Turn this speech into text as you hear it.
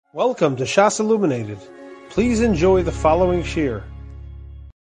Welcome to Shas Illuminated. Please enjoy the following shir.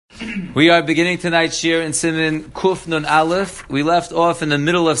 We are beginning tonight's shir in siman Kuf Nun Aleph. We left off in the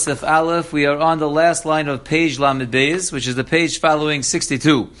middle of Sif Aleph. We are on the last line of page Lamed Bais, which is the page following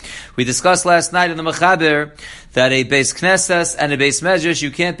 62. We discussed last night in the Mechaber that a Bais Knesses and a Bais Medrash,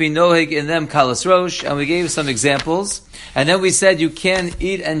 you can't be nohig in them kalas rosh, and we gave some examples. And then we said you can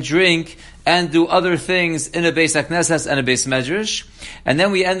eat and drink and do other things in a Bais Haknesses and a Bais Medrash. And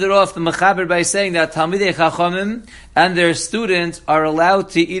then we ended off the Mechaber by saying that Talmidei Chachamim and their students are allowed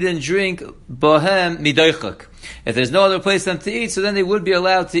to eat and drink bohem midoichak. If there's no other place for them to eat, so then they would be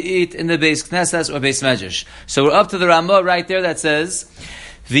allowed to eat in the Bais Knesses or Bais Medrash. So we're up to the Ramah right there that says,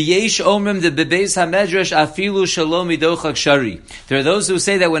 V'yesh omrim de bebeis hamedrash afilu shalom midochak shari. There are those who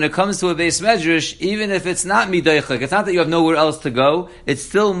say that when it comes to a beis medrash, even if it's not midochak, it's not that you have nowhere else to go, it's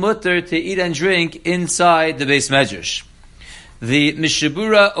still mutter to eat and drink inside the beis medrash. The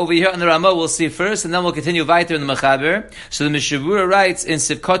Mishabura over here on the Ramah we'll see first, and then we'll continue weiter in the Mechaber. So the Mishabura writes in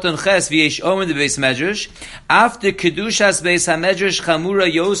Sivkoton Ches v'yesh omer the Beis Medrash, after Kedushas Beis HaMedrash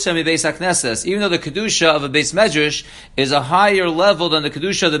Chamura Yosem Beis HaKnesses. Even though the Kedusha of a Beis Medrash is a higher level than the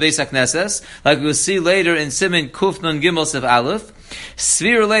Kedusha of the Beis HaKnesses, like we'll see later in Siman Kuf Nun Gimel Siv Aleph,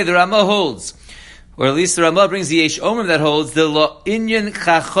 Svir Lei, the Ramah holds, or at least the Ramah brings the Yesh Omer that holds the Lo Inyan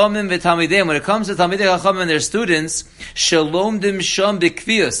Chachomim v'Talmideim. When it comes to Talmidei Chachomim and their students, Shalom Dim Sham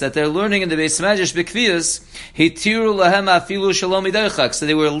B'Kviyus, that they're learning in the Beis Medrash B'Kviyus, Hitiru Lahem Afilu Shalom Midaychak. So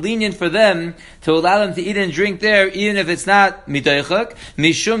they were lenient for them to allow them to eat and drink there, even if it's not Midaychak.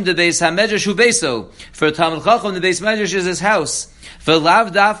 Mishum de Beis HaMedrash Hu Beiso. For Talmid Chacham, the Beis Medrash is his house.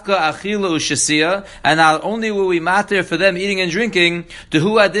 V'lav dafka achila u'shasiya, and not only will we matter for them eating and drinking,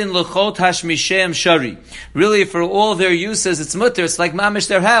 dehu adin l'chol tashmishem shari. Really, for all their uses, it's mutter. It's like mamish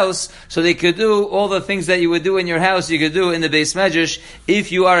their house, so they could do all the things that you would do in your house. You could do in the Beis Medrash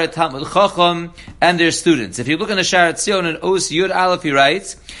if you are a Talmid Chacham and their students. If you look in the Shar Tzion and Os Yud Aleph, he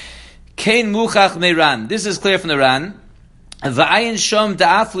writes, Kein muchach meiran. This is clear from the Ran. V'ayin shom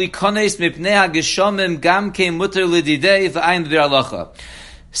da'afli kones mipnei ha'geshomim gam kein mutter l'didei v'ayin b'dir halacha.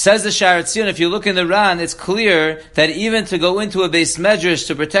 Says the Shar Tzion, if you look in the Ran, it's clear that even to go into a Beis Medrash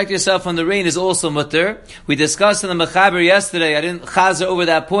to protect yourself from the rain is also mutter. We discussed in the Mechaber yesterday, I didn't chazer over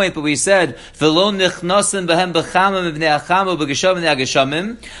that point, but we said, V'lo nichnosin b'hem b'chamim b'nei ha'chamu b'geshamim b'nei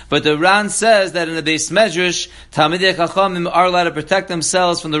ha'geshamim. But the Ran says that in the Beis Medrash, Talmidei Chachamim are allowed to protect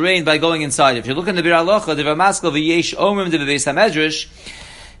themselves from the rain by going inside. If you look in the Bir Halacha, the Ramaskal v'yesh omrim de Beis HaMedrash,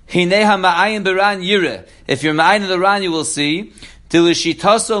 Hinei ha'ma'ayin b'ran yireh. If you're ma'ayin in the Ran, you will see,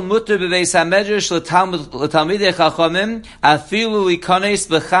 Dilishitaso mutter bebeis hamedrash l'talmidei chachamim afilu likones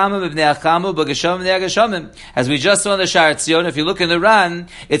b'chamim b'nei hachamu b'geshamim b'nei hageshamim. As we just saw in the Shar Tzion, if you look in the Ran,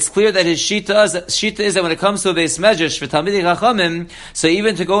 it's clear that his shita is that when it comes to a beis medrash for talmidei chachamim, so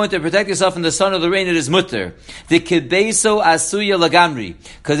even to go in to protect yourself from the sun or the rain, it is mutter. The kibeso asuya lagamri,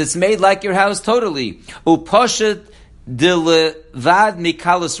 because it's made like your house totally. Upashet Dilevad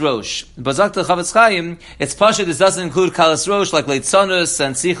mikalas rosh. Bazak to Chavetz Chaim, it's pasha. This doesn't include kalas rosh like leitzonus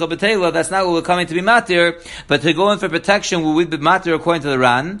and sicha betela. That's not what we're coming to be matir. But to go in for protection, will we be matir according to the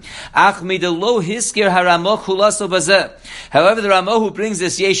Ran? Ach midelo hiskir haramah chulaso bazeh. However, the Ramah who brings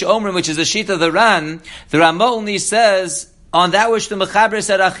this yesh omrim, which is the sheet of the Ran, the Ramah only says on that which the Mechaber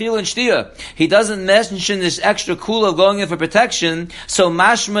said achil and shtia. He doesn't mention this extra cool of going in for protection. So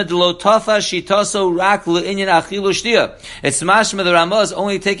mashma lo tafa shitaso rak le'inyan achil shtia. It's mashma the Ramah is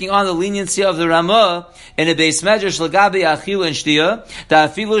only taking on the leniency of the Ramah in a Beis Medrash lagabi achil and shtia. Da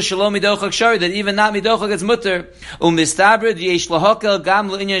afilu shalom midochak shari, that even not midochak it's mutter. Umistabred yesh lahokel gam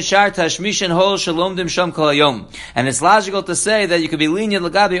le'inyan shar tashmishin hol shalom dim sham kol hayom. And it's logical to say that you could be lenient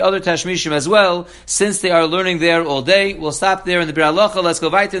lagabi other tashmishim as well, since they are learning there all day. We'll stop there in the Bir Halacha. Let's go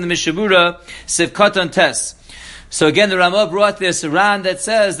right in the Mishabura, Sivkoton Tes. So again, the Ramah brought this Ran that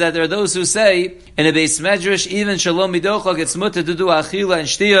says that there are those who say, in a Beis Medrash, even Shalom Midochak, it's mutter to do Achila and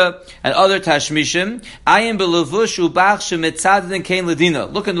Shtia and other Tashmishim. Ayim beLevush ubach shemitzadin kein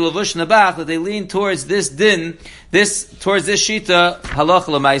ledina. Look in the Levush and the Bach that they lean towards this din, towards this Shita, Halacha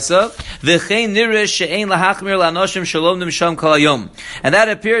L'maisa. V'chein nirish she'ein lahachmir la'anoshim shalom nimsham kol hayom. And that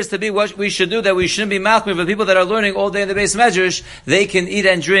appears to be what we should do, that we shouldn't be machmir for people that are learning all day in the Beis Medrash. They can eat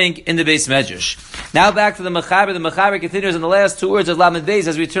and drink in the Beis Medrash. Now back to the Mechaber. The Mechaber continues in the last two words of Lamed Bais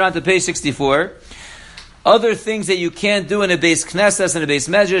as we turn on to page 64. Other things that you can't do in a Bais Knesses and a Bais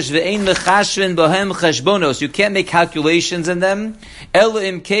Medrash, ve'ein mechashvin bohem cheshbonos. You can't make calculations in them. El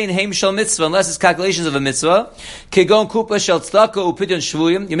imkein heim shel mitzvah, unless it's calculations of a mitzvah. Kegon kupa shel tzedakah upidyon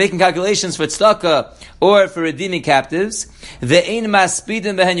shvuyim. You're making calculations for tzedakah or for redeeming captives. Ve'ein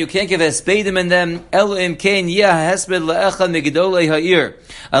maspidim behen. You can't give hespedim in them. El imkein yeh hesped le'echad megidolei ha'ir.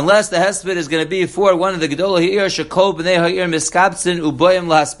 Unless the hesped is going to be for one of the gedolei ha'ir shekol b'nei ha'ir miskabtzin uboyim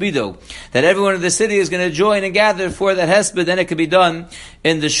lahaspido. That everyone in the city is going to join and gather for that hesped, then it can be done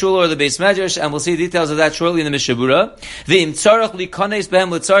in the shul or the Bais Medrash, and we'll see details of that shortly in the Mishabura.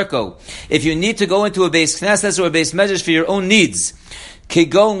 If you need to go into a Bais Knesses or a Bais Medrash for your own needs,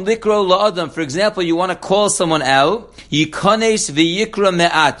 Kegon likro la'adam. For example, you want to call someone out. Yikones v'yikra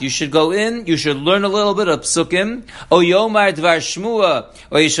me'at. You should go in. You should learn a little bit of psukim. O yomar dvar shmua.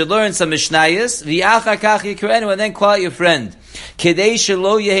 Or you should learn some mishnayos. V'yachar kach yikrenu, and then call out your friend. Kedei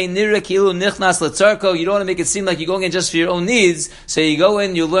shelo yehi nira kilu nichnas letzarko. You don't want to make it seem like you're going in just for your own needs. So you go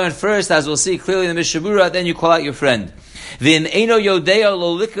in, you learn first, as we'll see clearly in the Mishabura, then you call out your friend. If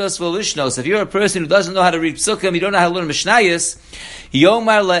you're a person who doesn't know how to read psukim, you don't know how to learn mishnayos,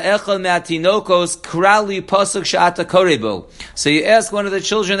 Yomar le'echel me'atinokos krali pasuk she'ata korebo. So you ask one of the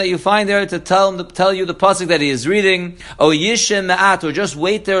children that you find there to tell you the pasuk that he is reading, o yishem me'at, or just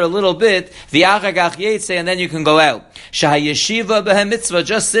wait there a little bit, v'yachar kach yetze, and then you can go out. Shahayeshiva behem mitzvah,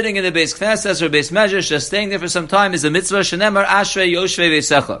 just sitting in the Bais Knesses or Bais Medrash, just staying there for some time is a mitzvah. Shenemar ashrei yoshvei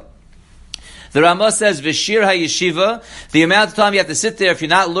v'secha. The Ramah says, V'shir ha'yeshiva, the amount of time you have to sit there if you're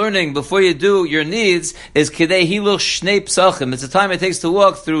not learning before you do your needs is Kidei hiluch shnei psachim. It's the time it takes to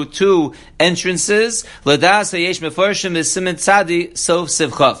walk through two entrances. Ladas ha'yesh mefarshim is siman tzadi sof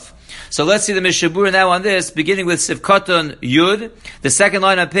sivchaf. So let's see the Mishabura now on this, beginning with Sivkaton Yud, the second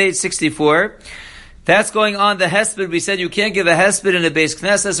line on page 64. That's going on the hesped. We said you can't give a hesped in a Bais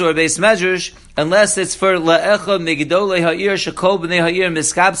Knesses or a Bais Medrash unless it's for la'echa megidolei ha'ir shekol b'nei ha'ir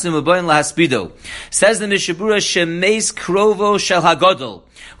miskabsim u'boyin lahaspido. Says the Mishabura, shemeis krovo shel hagadol.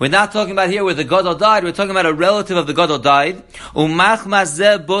 We're not talking about here where the gadol died. We're talking about a relative of the gadol died. Umach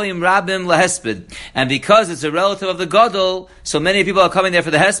mazeh boim rabim lahesped. And because it's a relative of the gadol, so many people are coming there for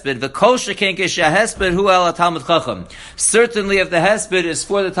the hesped. V'kol sheken hesped hu al Talmud Chacham. Certainly, if the hesped is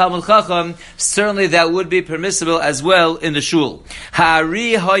for the Talmud Chacham, certainly that would be permissible as well in the shul.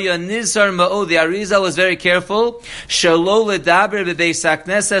 Ha'ari haya nizar ma'od. The Arizal was very careful. Shelo ledaber b'beis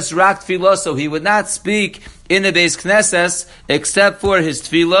Haknesses rak tfiloso. He would not speak in the Bais Knesses except for his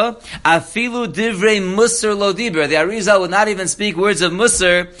tefillah. Afilu divrei musar lo diber. The Arizal would not even speak words of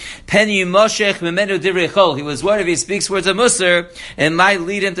musar. Pen yimoshech memenu divrei chol. He was worried if he speaks words of musar, it might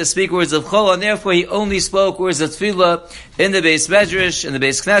lead him to speak words of chol, and therefore he only spoke words of tefillah in the Bais Medrash, in the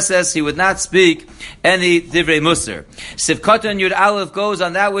Bais Knesses. He would not speak any divrei musar. Sivkatan Yud Aleph goes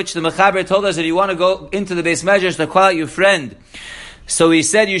on that which the Mechaber told us that you want to go into the Bais Medrash to call out your friend. So he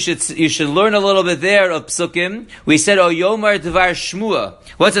said you should learn a little bit there of psukim. We said, O Yomar Dvar Shmua.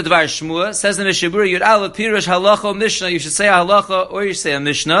 What's a Dvar Shmua? Says the Mishabura, Yud Aleph Pirush Halacha Mishnah. You should say a Halacha or you say a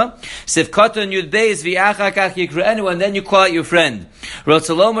Mishnah. Sivkatan Yud Beis V'Achar Kach Yikre'enu, and then you call out your friend.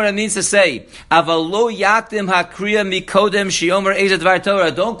 Rotzalomar means to say, Avalo Yakdim Hakriya Mikodem Shiomer Eza Dvar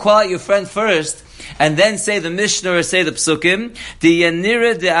Torah. Don't call out your friend first and then say the Mishnah or say the Psukim. The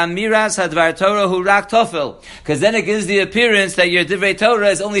Yanira de Amiras Hadvar Torah Hu Rak Tofel. Because then it gives the appearance that your Divrei Torah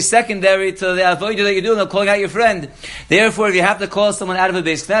is only secondary to the avodah that you're doing of calling out your friend. Therefore, if you have to call someone out of a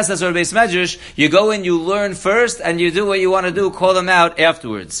Bais Knesses or a Bais Medrash, you go in, you learn first, and you do what you want to do, call them out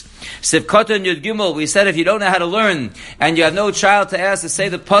afterwards. Sivkatan Yud Gimel, we said if you don't know how to learn, and you have no child to ask to say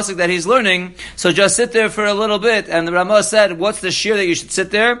the pasuk that he's learning, so just sit there for a little bit. And the Ramah said, what's the shir that you should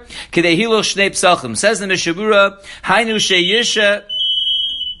sit there? Kidei hiluch shnei psachim. Says the Mishabura, Hainu sheyisha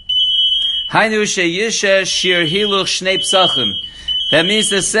shir hiluch shnei psachim. That means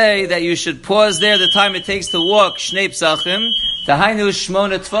to say that you should pause there the time it takes to walk shnei psachim. The hainu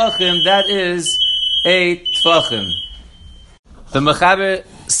shmona tfachim, that is 8 tfachim. The Mechaber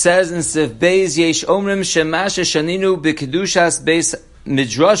says in Sif Beis, Yesh omrim shemasha shaninu b'kedushas beis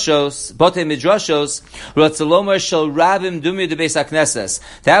midrashos, bote midrashos, Ratzalomar shel rabim dumi de Bais Haknesses.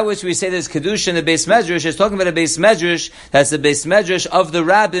 That which we say there's kedusha in the Bais Medrash is talking about a Bais Medrash that's the Bais Medrash of the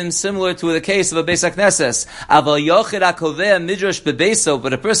rabbim, similar to the case of a Bais Haknesses. Aval yochid akoveh midrash bebeiso,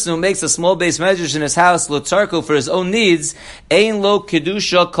 but a person who makes a small Bais Medrash in his house lotzarko for his own needs, ein lo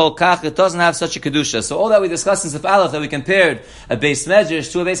kedusha kol kach. It doesn't have such a kedusha. So all that we discussed in Sif Aleph, that we compared a Bais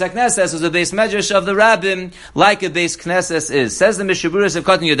Medrash to a Bais Haknesses, was a Bais Medrash of the rabbim, like a Bais Knesses is. Says the Mishnah. Mishaburas of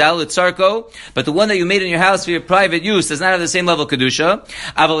Katan Yodal Tzarko, but the one that you made in your house for your private use does not have the same level of Kedusha.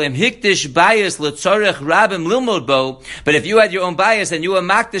 Avalim Hikdish Bais L'Tzarech Rabbim Lilmod Bo, but if you had your own bias and you were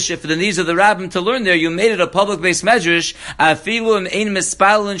makdish for the needs of the Rabbim to learn there, you made it a public-based medrash, Afilu Ein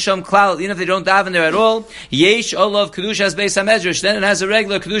Mispal and Shom Klal, even if they don't daven there at all, Yesh Olav Kedushas Beis HaMedrash, then it has a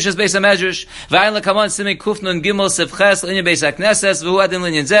regular Kedushas Beis HaMedrash. V'ayin L'Kamon Simen Kufnun Gimel Sivches L'Inyan Beis HaKnesses, V'hu Adin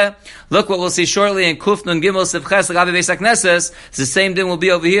L'Inyan Zeh. Look what we'll see shortly in Kufnun Gimel Sivches L'Gavi Beis HaKnesses. The same thing will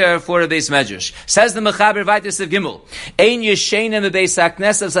be over here for a Beis Medrash. Says the Mechaber Vaitis of Gimel, Ein Yeshenem Beis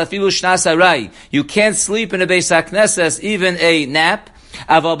HaKnesses Afilu Shnas Arai. You can't sleep in a Beis HaKnesses, even a nap.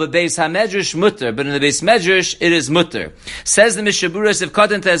 Aval bebeis hamedrash mutter, but in the beis medrash it is mutter. Says the Mishaburas of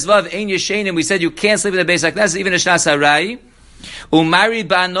Katan Tezvav Ein Yeshenim. We said you can't sleep in the beis haknesses, even a shnas harai. Umari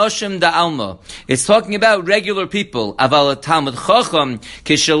ba'anoshim da'alma. It's talking about regular people. Aval a Talmud Chacham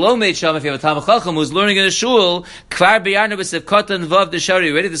kishalom sham. If you have a Talmud Chacham who's learning in a shul, kvar b'yarnu b'sev Katan Vav d'shari.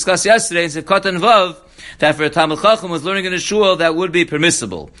 We already discussed yesterday in Sev Katan Vav that for a Talmud Chacham who's learning in a shul, that would be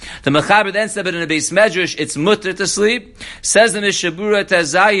permissible. The Mechaber then said, but in a Beis Medrash, it's mutter to sleep. Says the Mishabura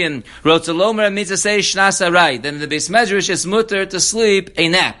Tazayin, Rotzalomer means to say Shnas Arai. Then in the Beis Medrash, it's mutter to sleep a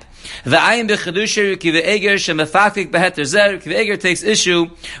nap. The Ayin b'chedusher Kiva Eger shemefafik beheter zer. Kiva Eger takes issue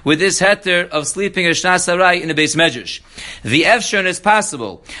with this heter of sleeping a shnas harai in a beis medrash. The efshon is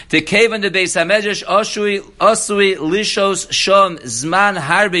possible to cave in the beis hamedrash asui lishos shom zman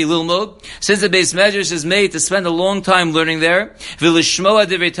harbi lilmod. Since the beis medrash is made to spend a long time learning there, v'lishmoa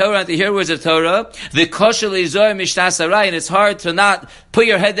divrei Torah, and to hear words of Torah, the kosher lizor mishnas harai, and it's hard to not put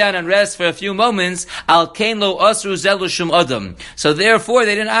your head down and rest for a few moments. Al kain lo asru zelu shum adam. So therefore,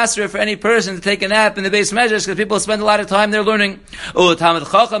 they didn't ask for any person to take a nap in the Beis Medrash because people spend a lot of time there learning. Oh, Talmud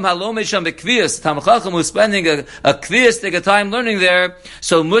Chacham halomid sham bekvius. Talmud Chacham who's spending a kvius, take a time learning there.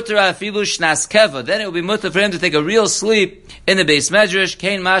 So mutter afilu shnas keva. Then it will be mutter for him to take a real sleep in the Beis Medrash.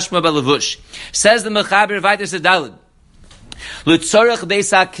 Kain mashma balavush. Says the Mechaber Vaitis Adalid. L'tzorech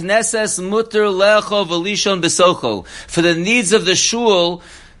Beis HaKnesses mutter lecho v'lishon besocho. For the needs of the shul,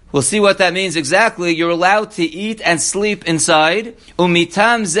 we'll see what that means exactly. You're allowed to eat and sleep inside.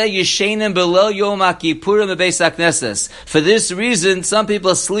 Umitam ze yeshenim below Yom HaKippurim bebeis HaKnesses. For this reason, some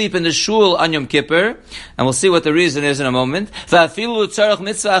people sleep in the shul on Yom Kippur, and we'll see what the reason is in a moment. Va'afilu tzarech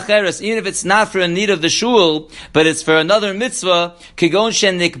mitzvah acheres, even if it's not for a need of the shul, but it's for another mitzvah, kigon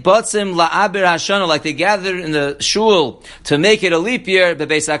shen nikbatzim la'abir hashana, like they gathered in the shul to make it a leap year,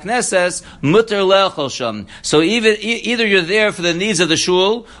 bebeis HaKnesses, mutter le'echol sham. So either you're there for the needs of the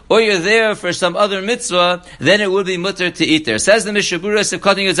shul, or you're there for some other mitzvah, then it would be mutter to eat there. Says the Mishaburas of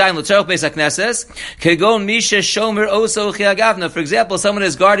Katan Yudzayin L'Tzarech Beis HaKnesses, Kegon Misha Shomer Oso Chiagavna. For example, someone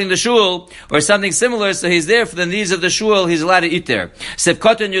is guarding the shul, or something similar, so he's there for the needs of the shul, he's allowed to eat there. Sev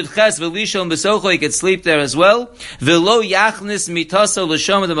Katan Yudches V'lishon B'socho, he could sleep there as well. V'lo Yachnis Mitaso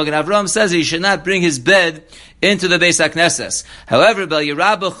L'Shom, the Magen Avraham says he should not bring his bed into the Beis HaKnesses. However, Bel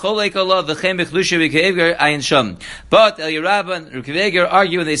Yerabah Cholek Allah V'chem B'chlusha V'kever Ayin Sham. But El Yerabah and Rukveger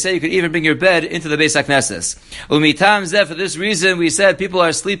argue, and they say you could even bring your bed into the Beis HaKnesses. Umitam Zeh, for this reason, we said people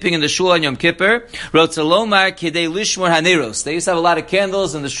are sleeping in the shul on Yom Kippur. Rotzalomar Kidei Lishmor Haneros. They used to have a lot of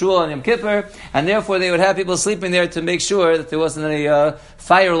candles in the shul on Yom Kippur, and therefore they would have people sleeping there to make sure that there wasn't any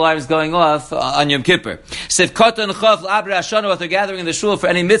fire alarms going off on Yom Kippur. Sev Koton Chav La'abir Hashana, if they're gathering in the shul for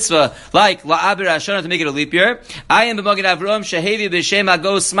any mitzvah, like La'abir Hashana to make it a leap year. I am b'Magen Avraham shehevi b'shem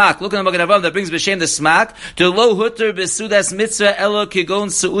agos smak. Look at the Magen Avraham that brings b'shem the smak. To lo hutter b'sudas mitzvah elo kigon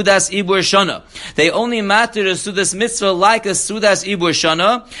suudas ibur shana. They only matter a sudas mitzvah like a sudas ibur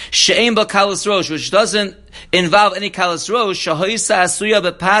shana. She'em b'kalas rosh, which doesn't involve any kalas rosh. Shahoisa asuya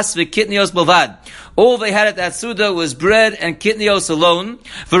b'pas v'kitnios b'vad. All they had at that Suda was bread and kitnios alone.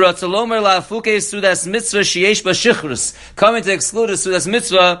 V'ratzalomer la'afuke Sudas mitzvah sheyesh b'shichrus. Coming to exclude a Sudas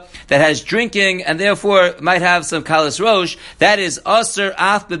mitzvah that has drinking and therefore might have some kalas rosh. That is aser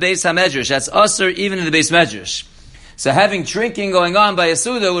af b'beis hamedrash. That's aser even in the beis medrash. So having drinking going on by a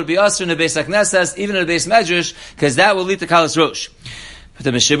Suda would be aser in the beis haknesses, even in the beis medrash, because that will lead to kalas rosh. But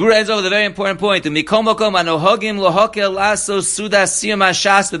the Mishabura ends over with a very important point.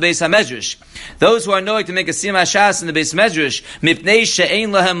 Those who are knowing to make a siyam hashas in the Beis Medrash,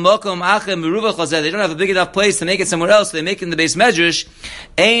 they don't have a big enough place to make it somewhere else, so they make it in the Beis Medrash.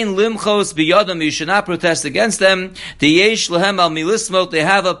 You should not protest against them. They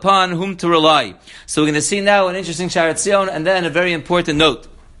have upon whom to rely. So we're going to see now an interesting Sha'ar Tzion, and then a very important note.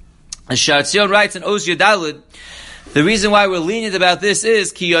 Sha'ar Tzion writes in Oz Yudalid, The reason why we're lenient about this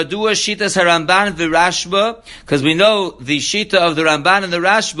is ki yadua shitas haramban v'Rashba, because we know the shita of the Ramban and the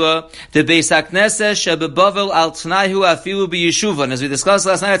Rashba, the Bais Haknesses shebebavel al tnaihu afilu b'yeshuva. And as we discussed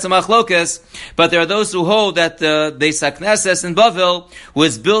last night, it's a machlokes, but there are those who hold that the Bais Haknesses in Bavel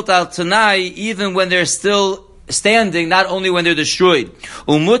was built al tnai even when they're still standing, not only when they're destroyed.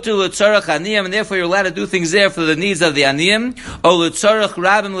 Umutu l'tzarach aniyim, and therefore you're allowed to do things there for the needs of the aniyim, or l'tzarach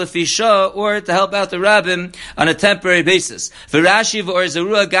rabbim l'fisha, or to help out the rabbim on a temporary basis. V'Rashi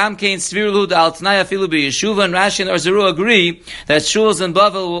v'Orzerua gamkein svirlu da'al t'nai afilu b'yeshuva, and Rashi and Orzerua agree that shuls in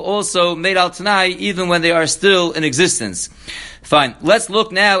Bavel will also made al t'nai even when they are still in existence. Fine. Let's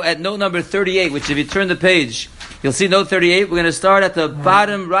look now at note number 38, which if you turn the page, you'll see note 38. We're going to start at the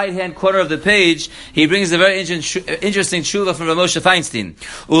bottom right-hand corner of the page. He brings a very interesting tshuva from Rav Moshe Feinstein.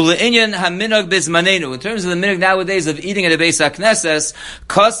 Ule'inyan haminog bizmanenu. In terms of the minog nowadays of eating at a Bais Haknesses,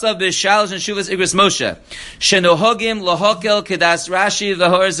 kosav b'shalosh and shuvas igros Moshe. Shenohogim lohokel kedas Rashi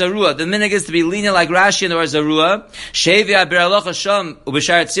v'hor zarua. The minog is to be lenient like Rashi and the Or Zarua. Shevi abiraloch Hashem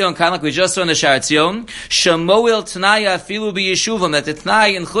u'b'shar tzion, kind of like we just saw in the Shar Tzion. Shemoil t'naya afilu b'yeshuvam. That the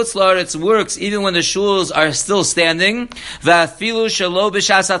t'nai in Chutz La'aretz works even when the shuls are still standing, va'afilu shelo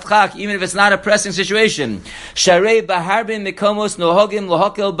b'shas hatchak, even if it's not a pressing situation. Sharei b'harbin mikomos nohogim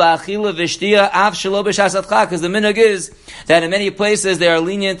lohokel ba'achila v'shtia av shelo b'shas hatchak, because the minhag is that in many places they are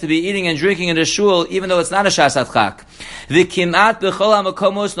lenient to be eating and drinking in the shul, even though it's not a shas hatchak. V'kimat b'chol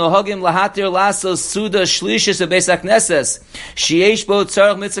ha'makomos nohogim lahatir lasos suda shlishis Bais Haknesses sheyesh bo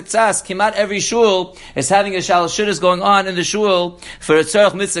tzarech mitzvah tzas. Kimat every shul is having a shalosh shudas going on in the shul for a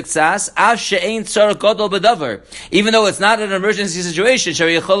tzarech mitzvah tzas, av she'ein tzarech gadol b'davar. Even though it's not an emergency situation,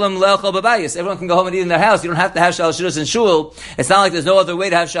 everyone can go home and eat in their house. You don't have to have shalosh shudas in shul. It's not like there's no other way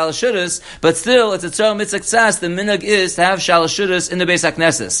to have shalosh shudas, but still, it's a tzarech mitzvah tzas. The minhag is to have shalosh shudas in the Bais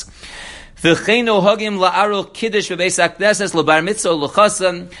Haknesses. The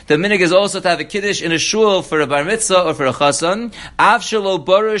minhag is also to have a kiddush in a shul for a bar mitzvah or for a chasan.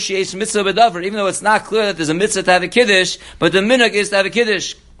 Even though it's not clear that there's a mitzvah to have a kiddush, but the minhag is to have a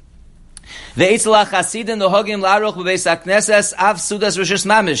kiddush. The Eitzla Chasidim nohogim la'aruch b'Bais Haknesses av sudas rishus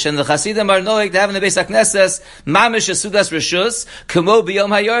mamish, and the Chasidim are nohig to have in the Bais Haknesses mamish a sudas rishus kamo b'yom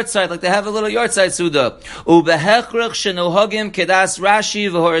hayortzeit, like they have a little yortzeit suda. Ubehechrich shenohogim kedas Rashi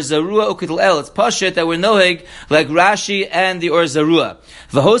v'Or Zarua u'kitel el. It's pashut that we're nohig like Rashi and the Or Zarua.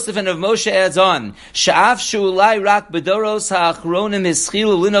 V'hosef and Rav Moshe adds on sha'af shu'ulai rak b'doros ha'achronim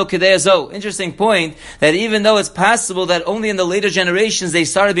hischilu lino kedei zo. Interesting point that even though it's possible that only in the later generations they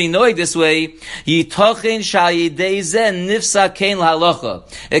started being nohig this way, it could be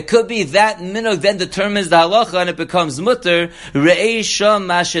that minhag then determines the halacha and it becomes mutter. Look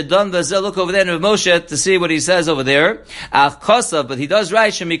over there in Rav Moshe to see what he says over there. But he does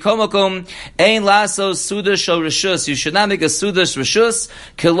write, you should not make a sudash rishus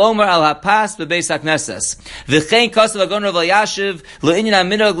kilomar al hapas b'Bais Haknesses. V'chein kosav agon Rav Elyashiv le'inyan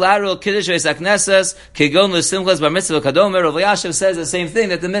minhag la'arul kiddush Bais Haknesses kegon l'simchas bar mitzvah kadomer. Rav Elyashiv says the same thing,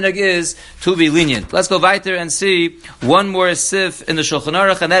 that the minhag is to be lenient. Let's go weiter and see one more sif in the Shulchan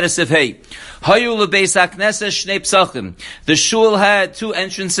Aruch, and that is sif hey. Hayu leBais Haknesses shnei psachim. The shul had two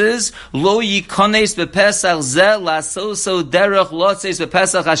entrances. Lo yikones bepesach zeh lasoso derech lotzeis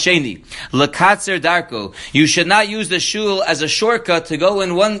bepesach hasheni lekatzer darko. You should not use the shul as a shortcut to go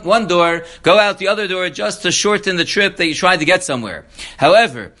in one door, go out the other door, just to shorten the trip that you tried to get somewhere.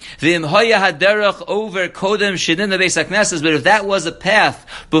 However, v'im haya haderech over kodem shedin leBais Haknesses, but if that was a path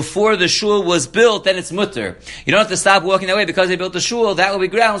before the shul was built, then it's mutter. You don't have to stop walking that way because they built the shul. That will be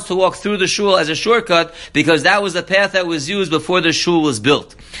grounds to walk through the shul as a shortcut, because that was the path that was used before the shul was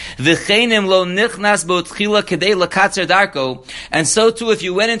built. And so too, if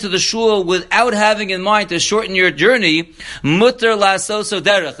you went into the shul without having in mind to shorten your journey, mutter lasoso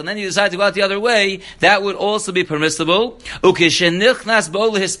derech, and then you decide to go out the other way, that would also be permissible. When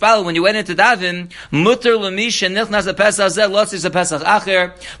you went into davin, mutter l'mish shenichnas b'pesach zeh lotzis b'pesach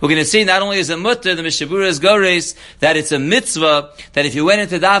acher. We're going to see not only is it mutter, the Mishabura is gores, that it's a mitzvah, that if you went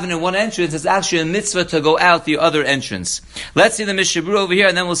into davin in one entrance, it's actually a mitzvah to go out the other entrance. Let's see the Mishabura over here,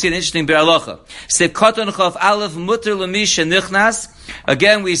 and then we'll see an interesting bir halacha. Sekoton chof aleph mutter l'mish shenichnas.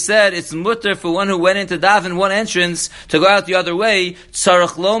 Again, we said it's mutter for one who went into davin one entrance to go out the other way.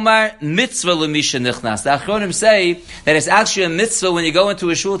 Tzarech lomar mitzvah l'mish shenichnas. The Achronim say that it's actually a mitzvah when you go into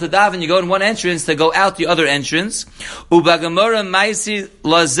a shul to daven, you go in one entrance to go out the other entrance. Ubagamora maisi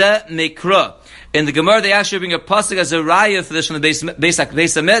lazeh mikra. In the Gemara, they actually bring a pasuk as a raya for this from the Beis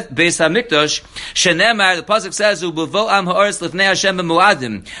Hamikdash. Shenemar, the pasuk says, "U'bavo am ha'aretz lifnei Hashem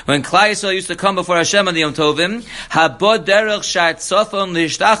b'muadim." When Klal Yisrael used to come before Hashem on the Yom Tovim, habod derech shar tzofon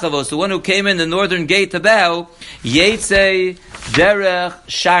lishtachavos, the one who came in the northern gate to bow, yetze derech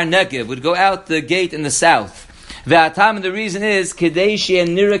shar negev, would go out the gate in the south. Ve'atam, and the reason is kedei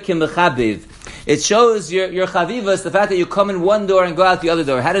she'en nirakim b'chabiv. It shows your chavivas, the fact that you come in one door and go out the other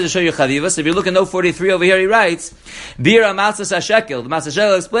door. How does it show your chavivas? If you look at note 43 over here, he writes, Bir amatzas hashekel. The Matzah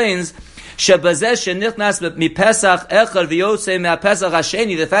Shekel explains, Shebazeh shenichnas mipesach echad v'yotzei me'apesach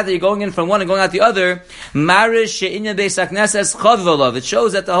hasheni. The fact that you're going in from one and going out the other, marish she'inyan beis Haknesses chavivolav. It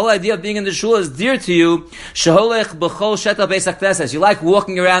shows that the whole idea of being in the shul is dear to you. Sheholech b'chol shetal beis Haknesses. You like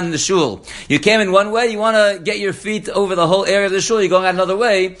walking around in the shul. You came in one way, you want to get your feet over the whole area of the shul, you're going out another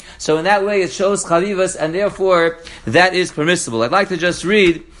way. So in that way, it shows chavivas, and therefore, that is permissible. I'd like to just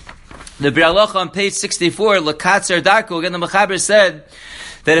read the Bi'alacha on page 64, L'katzer darko. Again, the Mechaber said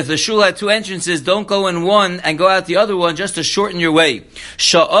that if the shul had two entrances, don't go in one and go out the other one just to shorten your way.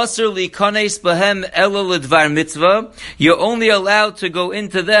 Sha'asr likanes bahem ela l'dvar mitzvah. You're only allowed to go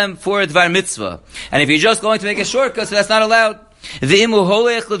into them for a dvar mitzvah. And if you're just going to make a shortcut, so that's not allowed. But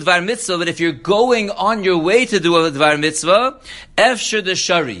if you're going on your way to do a dvar mitzvah, efshir the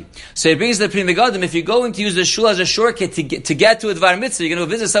shari. So it brings the Pri Megadim, if you're going to use the shul as a shortcut to get to a dvar mitzvah, you're going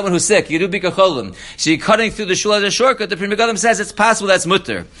to visit someone who's sick, you do bikkur cholim. So you're cutting through the shul as a shortcut, the Pri Megadim says it's possible, that's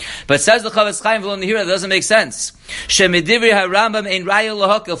mutter. But says the Chavetz Chaim V'lo Nehira, that doesn't make sense. Shemidivri HaRambam ein raya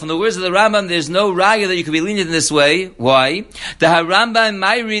l'hakel. From the words of the Rambam, there's no raya that you could be lenient in this way. Why? The HaRambam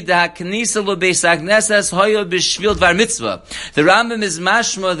might read the Haknesses lo Beis Haknesses hoyo b'shvil dvar mitzvah. The Rambam is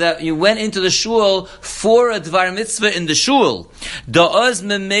mashma that you went into the shul for a dvar mitzvah in the shul. Da'oz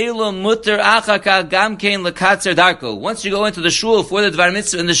memelo mutter achaka gamkein lekatzer darko. Once you go into the shul for the dvar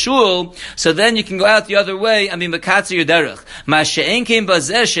mitzvah in the shul, so then you can go out the other way and be mekatzer your derech. Ma she'en kein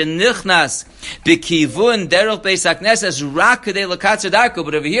bazeh she'nichnas b'kivun derech beis Haknesses rak kedei lekatzer darko.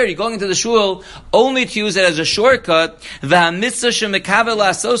 But over here, you're going into the shul only to use it as a shortcut. V'hamitzvah shemekavel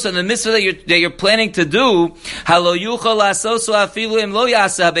la'asos, and the mitzvah that you're planning to do, halo yuchal la'asos afilu im lo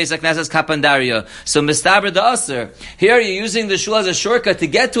yasa beis Haknesses kapandaria. So mistaber da'aser. Here you're using the shul as a shortcut to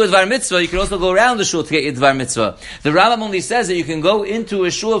get to a dvar mitzvah. You can also go around the shul to get your dvar mitzvah. The Rambam only says that you can go into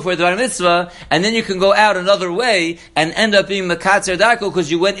a shul for a dvar mitzvah, and then you can go out another way and end up being mekatzer darko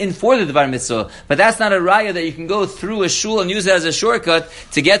because you went in for the dvar mitzvah. But that's not a raya that you can go through a shul and use it as a shortcut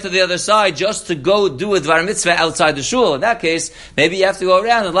to get to the other side just to go do a dvar mitzvah outside the shul. In that case, maybe you have to go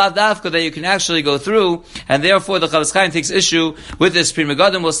around and lav dafka that you can actually go through, and therefore the Chavetz Chaim takes issue with this. Pri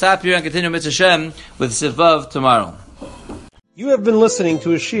Megadim will stop here and continue Mitzvah Shem with Sivav tomorrow. You have been listening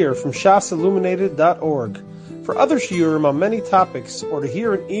to a shiur from shasilluminated.org. For other shiurim on many topics, or to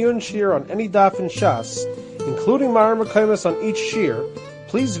hear an Iyun shiur on any daf in Shas, including Mareh Mekomos on each shiur,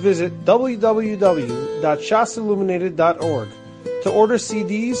 please visit www.shasilluminated.org. To order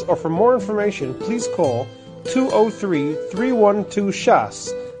CDs or for more information, please call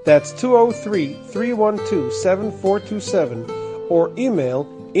 203-312-SHAS. That's 203-312-7427, or email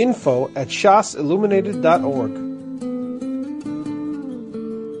info@shasilluminated.org.